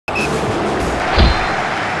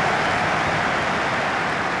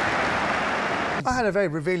had a very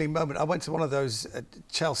revealing moment. I went to one of those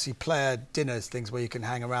Chelsea player dinners things where you can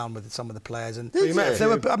hang around with some of the players. And I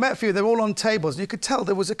met a few. They were all on tables. And you could tell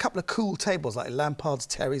there was a couple of cool tables, like Lampard's,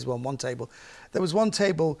 Terry's were on one table. There was one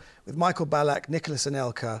table with Michael Ballack, Nicholas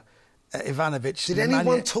Anelka, Ivanovic. Did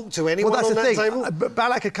anyone talk to anyone on that table?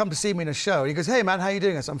 Ballack had come to see me in a show, and he goes, "Hey man, how you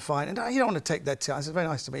doing?" I said, "I'm fine." And you don't want to take that. I said, "Very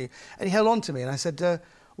nice to meet you." And he held on to me, and I said,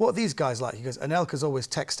 "What are these guys like?" He goes, "Anelka's always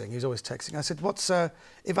texting." He's always texting. I said, "What's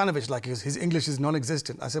Ivanovic like?" He goes, "His English is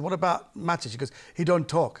non-existent." I said, "What about Matic?" He goes, "He don't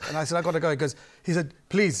talk." And I said, "I got to go." He said,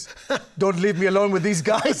 "Please, don't leave me alone with these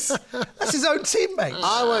guys." That's his own teammate.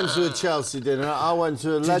 I went to a Chelsea dinner. I went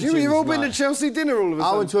to a Legends You've all night. been to Chelsea dinner all of a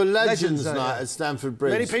sudden? I went to a Legends night at Stamford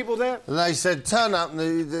Bridge. Many people there? And they said, turn up,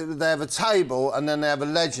 and they have a table, and then they have a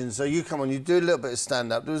Legend. So you come on, you do a little bit of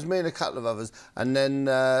stand-up. There was me and a couple of others, and then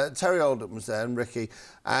Terry Oldham was there, and Ricky.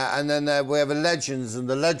 And then we have a Legends, and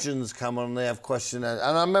the Legends come on, and they have questions. And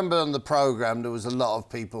I remember on the programme, there was a lot of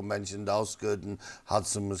people mentioned. Osgood and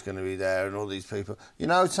Hudson was going to be there, and all these people. You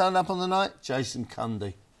know who turned up on the night? Jason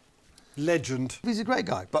Cundy. Legend. He's a great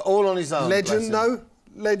guy. But all on his own. Legend, no?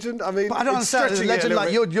 Legend? I mean, but I don't understand. A legend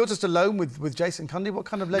like bit. you're just alone with Jason Cundy. What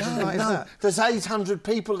kind of legend night is that? There's 800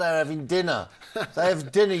 people there having dinner. They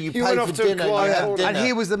have dinner. You pay for dinner. You have dinner. And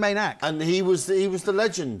he was the main act. And he was the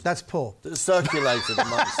legend. That's Paul. That circulated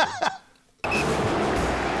amongst them.